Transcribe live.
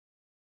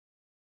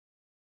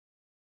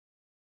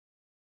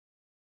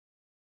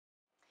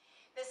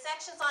This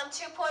section's on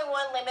 2.1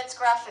 limits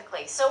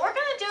graphically. So we're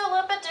going to do a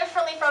little bit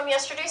differently from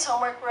yesterday's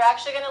homework. We're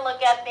actually going to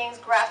look at things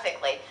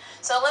graphically.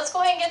 So let's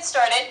go ahead and get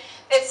started.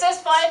 It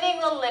says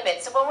finding the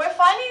limit. So when we're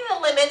finding the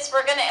limits,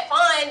 we're going to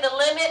find the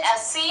limit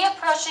as c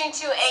approaching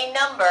to a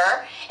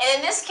number. And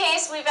in this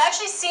case, we've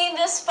actually seen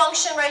this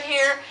function right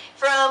here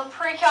from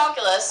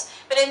pre-calculus.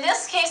 But in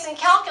this case, in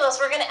calculus,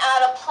 we're going to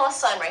add a plus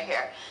sign right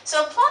here.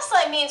 So a plus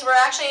sign means we're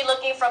actually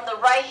looking from the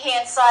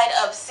right-hand side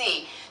of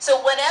c. So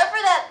whatever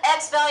that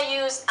x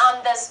value is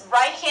on this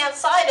right-hand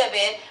side of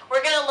it,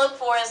 we're going to look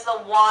for is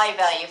the y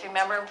value, if you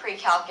remember in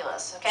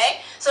pre-calculus, okay?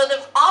 So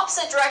the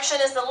opposite direction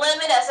is the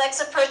limit as x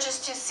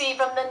approaches to c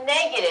from the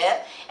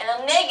negative, and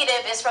the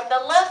negative is from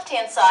the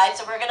left-hand side,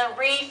 so we're going to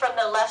read from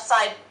the left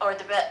side, or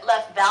the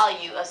left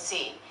value of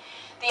c.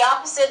 The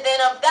opposite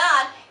then of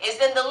that is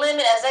then the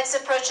limit as x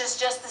approaches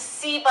just the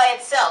c by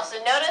itself.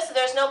 So notice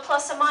there's no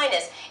plus and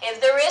minus.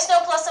 If there is no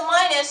plus and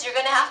minus, you're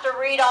going to have to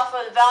read off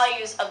of the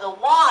values of the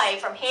y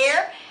from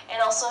here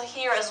and also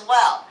here as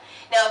well.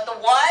 Now if the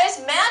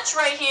y's match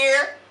right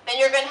here, then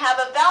you're going to have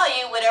a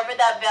value, whatever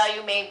that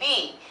value may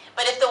be.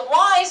 But if the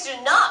y's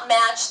do not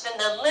match, then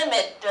the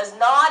limit does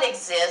not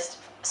exist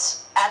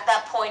at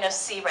that point of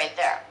c right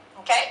there.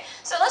 Okay,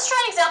 so let's try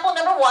example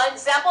number one.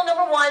 Example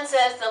number one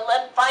says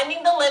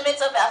finding the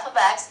limits of f of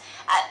x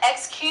at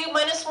x cubed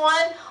minus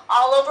 1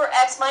 all over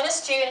x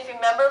minus 2. And if you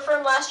remember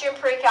from last year in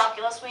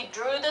pre-calculus, we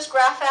drew this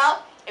graph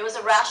out. It was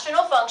a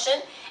rational function.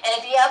 And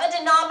if you have a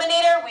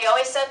denominator, we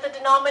always set the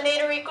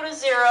denominator equal to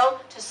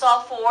 0 to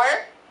solve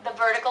for the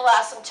vertical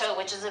asymptote,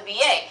 which is a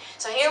VA.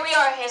 So here we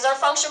are. Here's our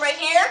function right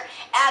here.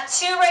 At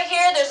 2 right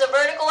here, there's a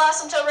vertical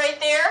asymptote right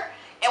there.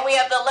 And we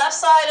have the left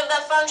side of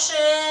that function,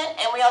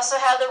 and we also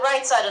have the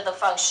right side of the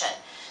function.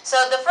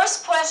 So the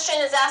first question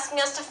is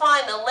asking us to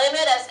find the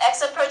limit as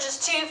x approaches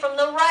 2 from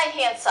the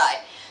right-hand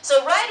side.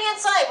 So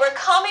right-hand side, we're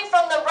coming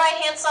from the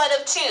right-hand side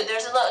of 2.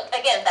 There's,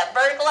 again, that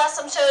vertical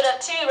asymptote of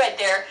 2 right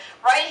there.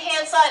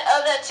 Right-hand side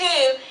of that 2,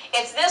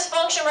 it's this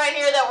function right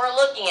here that we're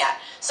looking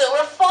at. So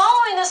we're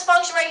following this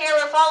function right here.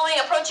 We're following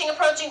approaching 2,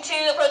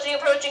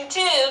 approaching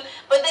 2,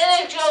 but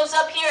then it goes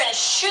up here and it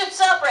shoots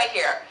up right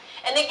here.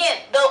 And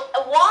again, the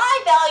y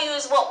value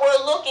is what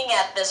we're looking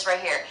at this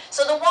right here.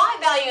 So the y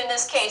value in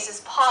this case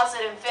is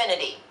positive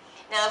infinity.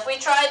 Now if we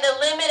try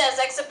the limit as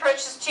x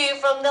approaches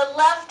 2 from the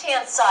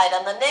left-hand side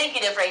on the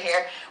negative right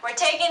here, we're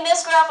taking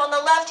this graph on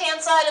the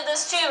left-hand side of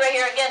this 2 right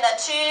here. Again,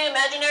 that 2,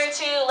 imaginary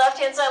 2,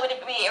 left-hand side would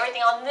be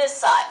everything on this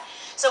side.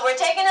 So we're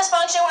taking this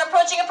function, we're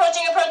approaching,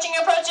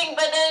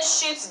 but then it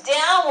shoots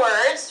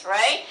downwards,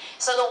 right?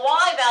 So the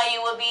y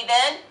value will be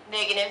then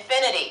negative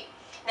infinity.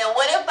 Now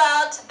what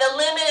about the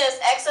limit as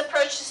x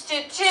approaches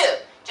to 2?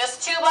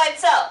 Just 2 by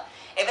itself.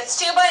 If it's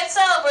 2 by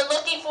itself, we're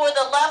looking for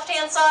the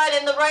left-hand side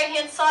and the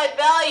right-hand side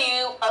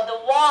value of the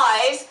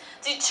y's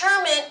to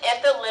determine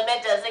if the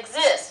limit does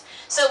exist.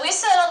 So we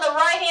said on the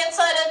right-hand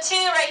side of 2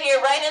 right here,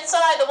 right-hand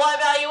side, the y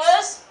value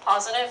is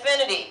positive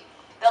infinity.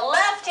 The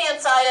left-hand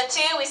side of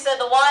 2, we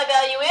said the y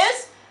value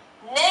is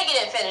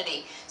negative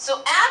infinity.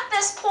 So at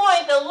this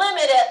point, the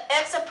limit at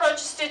x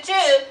approaches to 2,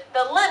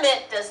 the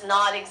limit does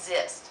not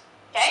exist.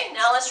 Okay,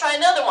 now let's try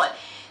another one.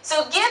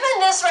 So given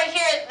this right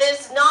here,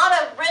 this is not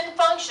a written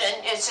function,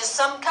 it's just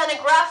some kind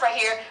of graph right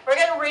here, we're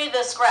going to read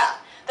this graph.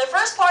 The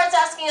first part is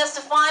asking us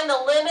to find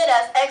the limit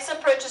as x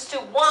approaches to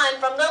 1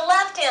 from the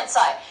left-hand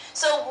side.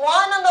 So 1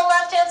 on the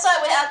left-hand side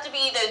would have to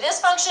be either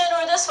this function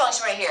or this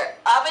function right here.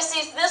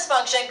 Obviously it's this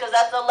function because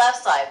that's the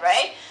left side,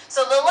 right?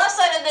 So the left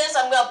side of this,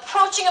 I'm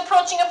approaching to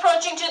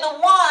the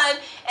 1,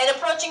 and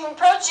approaching,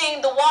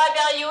 the y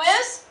value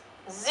is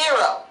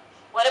 0.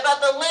 What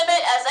about the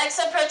limit as x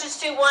approaches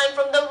to 1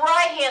 from the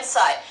right-hand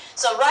side?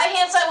 So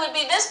right-hand side would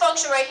be this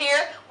function right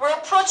here. We're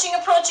approaching to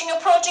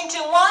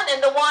 1,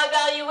 and the y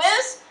value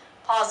is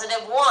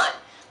positive 1.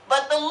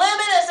 But the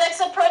limit as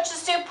x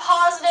approaches to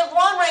positive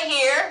 1 right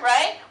here,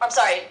 right? 1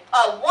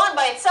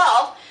 by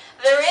itself,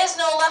 there is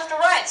no left or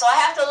right. So I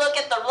have to look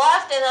at the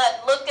left and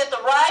look at the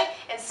right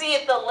and see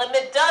if the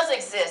limit does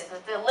exist.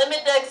 If the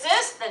limit does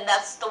exist, then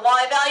that's the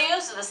y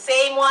values, the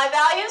same y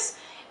values.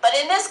 But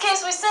in this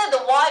case, we said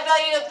the y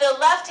value of the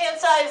left-hand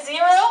side is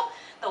 0.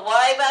 The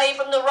y value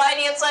from the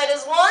right-hand side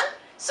is 1.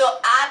 So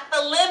at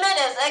the limit,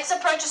 as x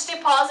approaches to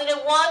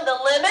positive 1, the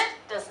limit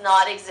does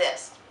not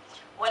exist.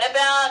 What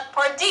about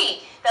part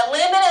D? The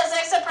limit as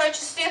x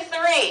approaches to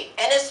 3.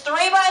 And it's 3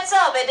 by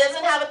itself. It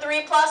doesn't have a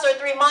 3 plus or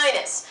 3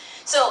 minus.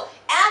 So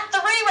at 3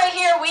 right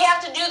here, we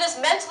have to do this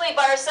mentally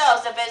by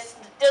ourselves if it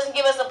doesn't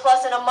give us a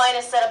plus and a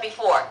minus set up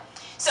before.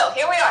 So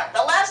here we are.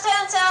 The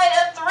left-hand side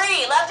of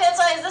 3. Left-hand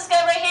side is this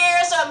guy right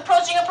here. So I'm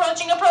approaching, and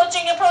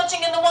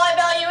the y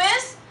value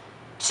is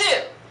 2.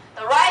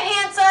 The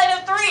right-hand side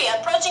of 3.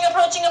 Approaching,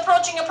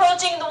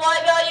 the y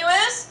value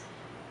is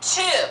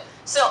 2.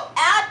 So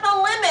at the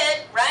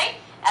limit, right,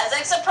 as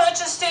x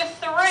approaches to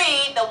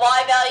 3, the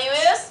y value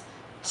is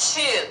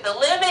 2. The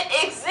limit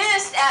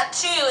exists at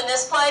 2 in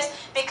this place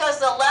because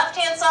the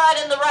left-hand side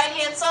and the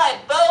right-hand side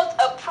both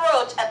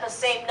approach at the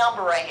same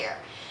number right here.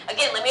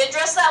 Again, let me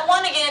address that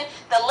one again.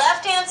 The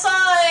left-hand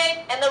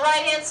side and the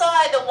right-hand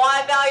side, the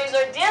y values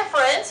are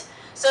different.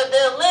 So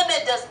the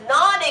limit does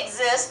not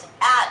exist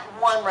at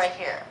 1 right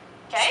here.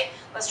 Okay?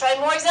 Let's try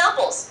more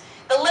examples.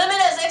 The limit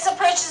as x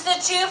approaches the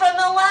 2 from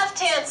the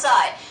left-hand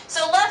side.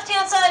 So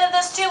left-hand side of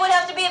this 2 would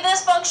have to be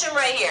this function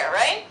right here,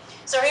 right?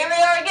 So here we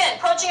are again,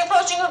 approaching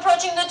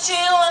the 2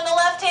 on the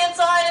left-hand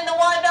side, and the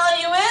y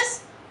value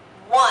is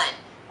 1.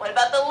 What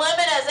about the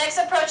limit as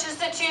x approaches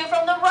the 2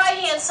 from the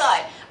right-hand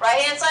side?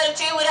 Right-hand side of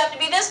 2 would have to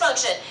be this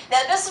function.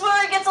 Now this is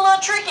where it gets a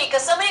little tricky,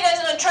 because some of you guys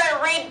are going to try to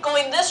read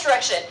going this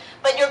direction,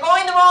 but you're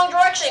going the wrong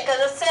direction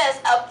because it says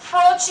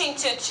approaching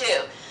to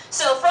 2.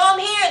 So from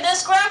here,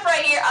 this graph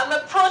right here, I'm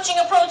approaching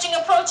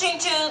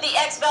to the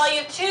x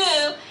value of 2,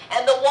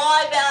 and the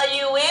y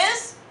value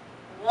is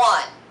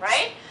 1,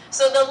 right?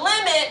 So the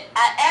limit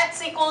at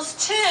x equals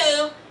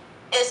 2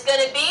 is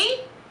going to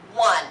be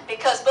 1,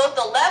 because both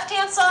the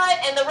left-hand side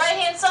and the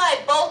right-hand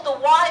side, both the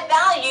y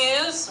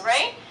values,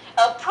 right,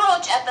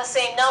 approach at the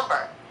same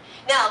number.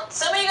 Now,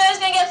 some of you guys are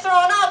going to get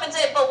thrown up and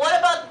say, but what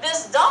about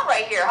this dot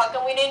right here? How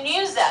come we didn't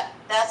use that?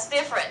 That's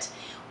different.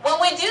 When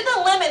we do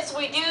the limits,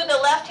 we do the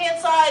left-hand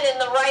side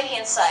and the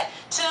right-hand side.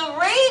 To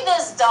read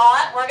this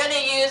dot, we're going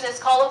to use, it's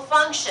called a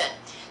function.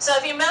 So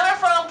if you remember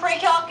from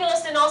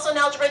pre-calculus and also in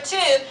Algebra 2,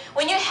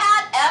 when you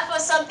had f of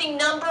something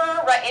number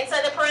right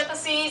inside the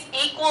parentheses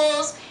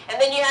equals,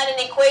 and then you had an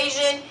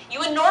equation, you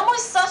would normally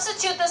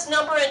substitute this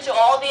number into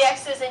all the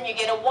x's and you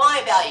get a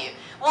y value.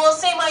 Well,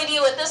 same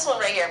idea with this one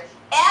right here.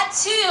 At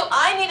 2,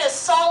 I need a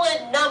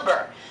solid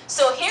number.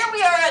 So here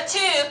we are at 2.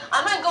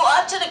 I'm going to go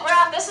up to the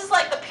graph. This is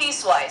like the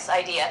piecewise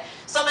idea.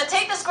 So I'm going to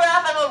take this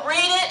graph, I'm going to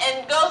read it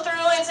and go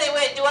through and say,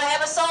 wait, do I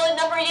have a solid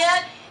number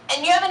yet?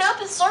 And you have an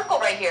open circle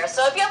right here.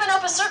 So if you have an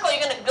open circle, you're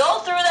going to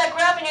go through that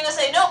graph and you're going to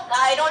say, nope,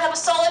 I don't have a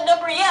solid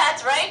number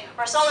yet, right?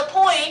 Or a solid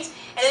point.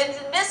 And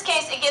in this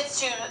case, it gets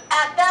to,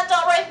 at that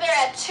dot right there,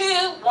 at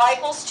 2, y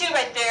equals 2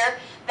 right there,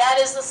 that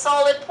is the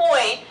solid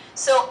point.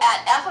 So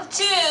at f of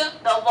 2,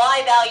 the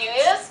y value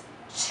is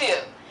 2.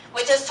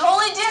 Which is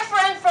totally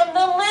different from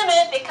the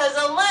limit, because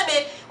the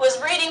limit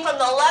was reading from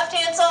the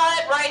left-hand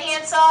side,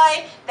 right-hand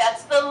side.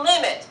 That's the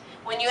limit.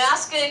 When you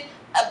ask it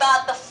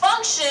about the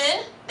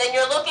function, then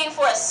you're looking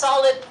for a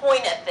solid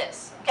point at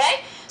this.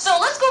 Okay? So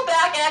let's go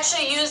back and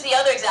actually use the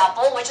other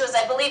example, which was,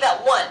 I believe,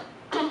 at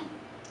 1.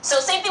 So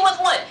same thing with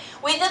 1.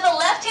 We did the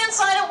left-hand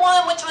side of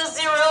 1, which was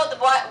 0, the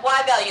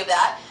y value of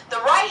that.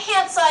 The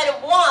right-hand side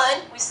of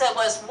 1, we said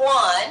was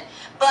 1.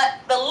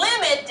 But the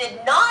limit did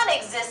not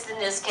exist in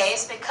this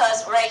case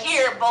because right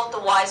here, both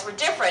the y's were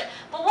different.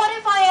 But what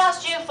if I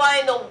asked you to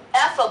find the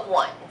f of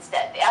 1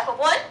 instead? The f of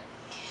 1?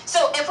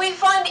 So if we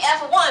find the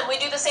f of 1, we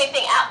do the same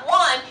thing. At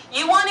 1,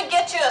 you want to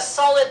get to a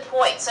solid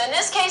point. So in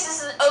this case,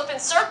 this is an open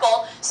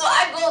circle. So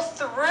I go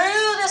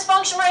through this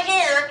function right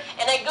here,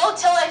 and I go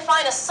till I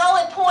find a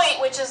solid point,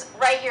 which is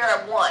right here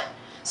at 1.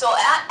 So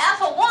at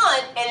f of 1,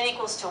 and it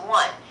equals to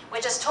 1,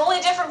 which is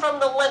totally different from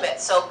the limit.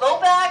 So go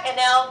back and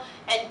now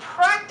and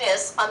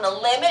practice on the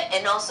limit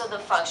and also the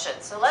function.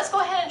 So let's go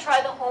ahead and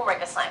try the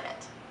homework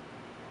assignment.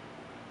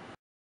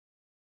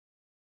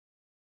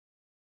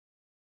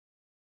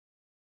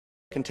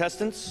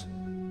 Contestants,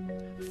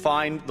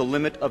 find the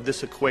limit of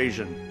this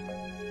equation.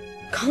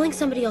 Calling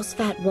somebody else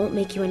fat won't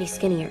make you any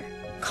skinnier.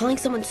 Calling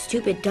someone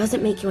stupid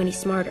doesn't make you any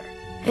smarter.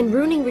 And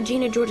ruining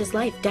Regina George's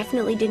life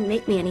definitely didn't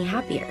make me any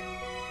happier.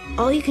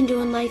 All you can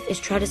do in life is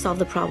try to solve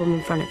the problem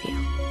in front of you.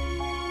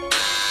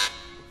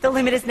 The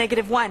limit is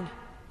 -1.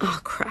 Oh,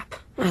 crap.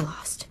 I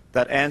lost.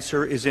 That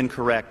answer is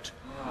incorrect.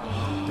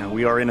 Now,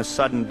 we are in a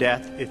sudden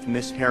death. If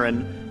Miss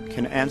Heron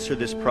can answer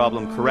this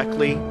problem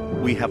correctly,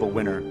 we have a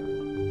winner.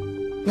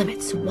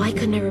 Limits. Why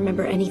couldn't I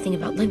remember anything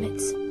about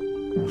limits?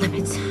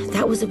 Limits.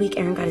 That was the week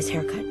Aaron got his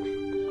haircut.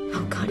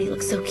 Oh, God, he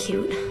looks so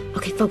cute.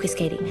 Okay, focus,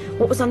 Katie.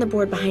 What was on the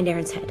board behind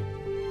Aaron's head?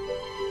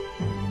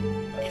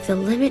 If the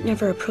limit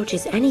never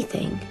approaches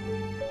anything,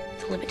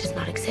 the limit does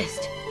not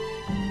exist.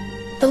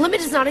 The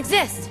limit does not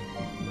exist!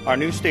 Our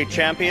new state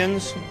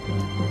champions,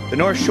 the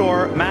North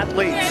Shore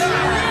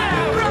Mathletes.